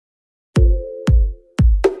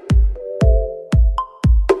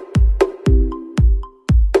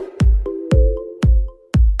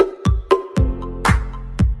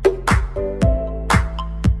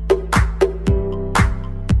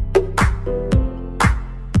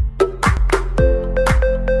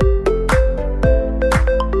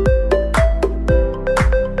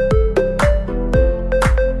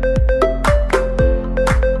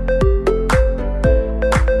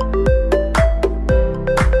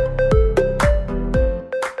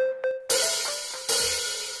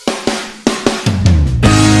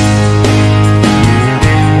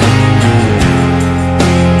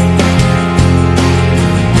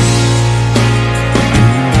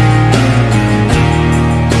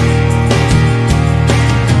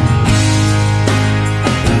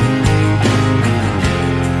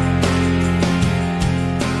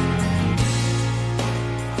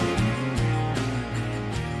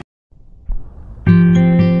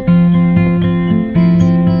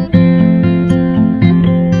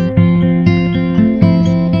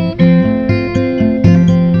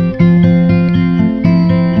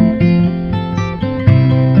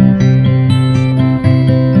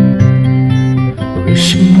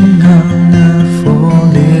Wishing on a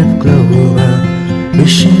four-leaf clover,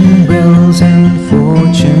 wishing wells and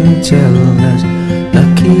fortune tellers,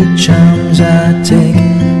 lucky charms I take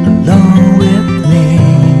along with me.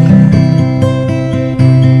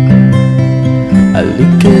 I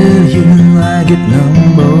look at you, I get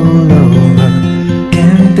numb all over,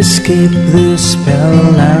 can't escape this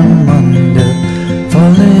spell I'm under,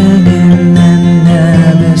 falling in an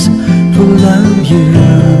abyss full of you.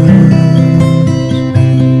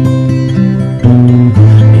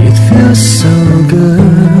 So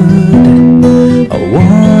good, I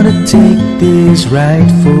wanna take this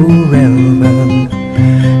ride forever.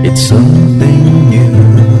 It's something new,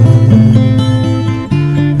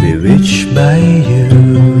 bewitched by you.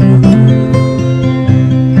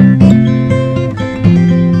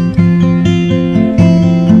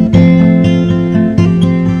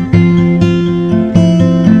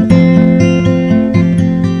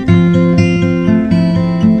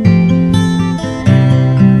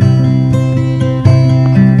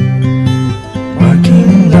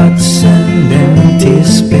 Lots and empty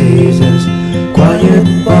spaces, quiet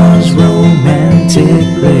bars, romantic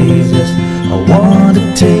places. I want to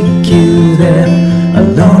take you there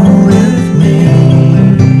along with me.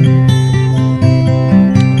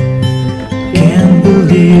 Can't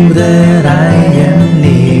believe that I am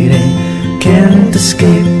needing, can't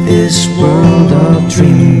escape this world of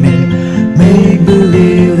dreaming. Make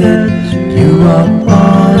believe that you are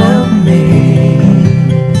part of me.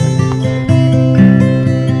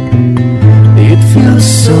 Feels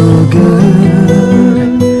so good,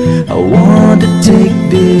 I want to take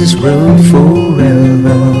this road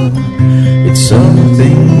forever. It's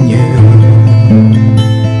something new,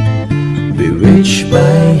 bewitched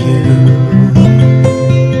by you.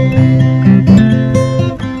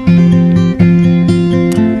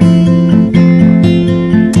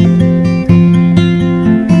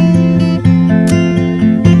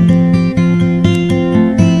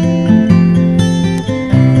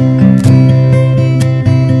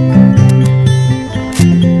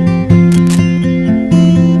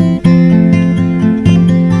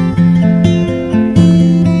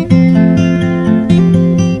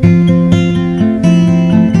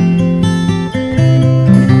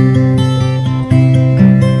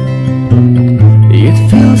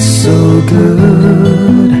 So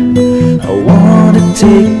good, I wanna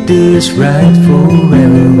take this ride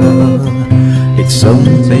forever. It's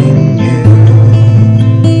something new,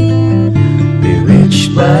 bewitched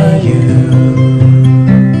by you.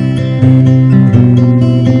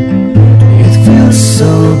 It feels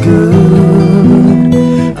so good,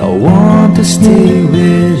 I want to stay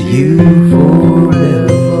with you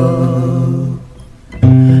forever.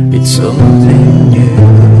 It's something new,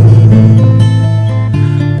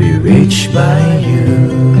 bewitched by you,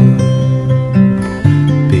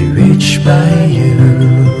 bewitched by you,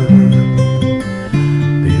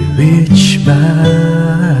 bewitched by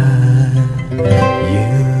you.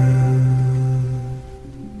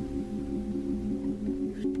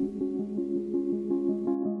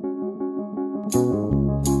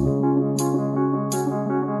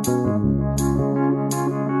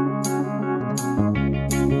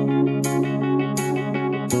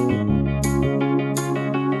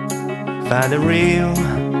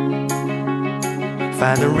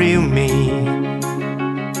 Find the real me.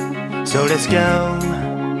 So let's go,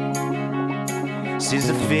 seize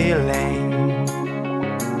the feeling.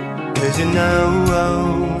 'Cause you know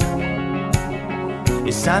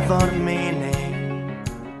it's time for the meaning.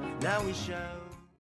 Now we show.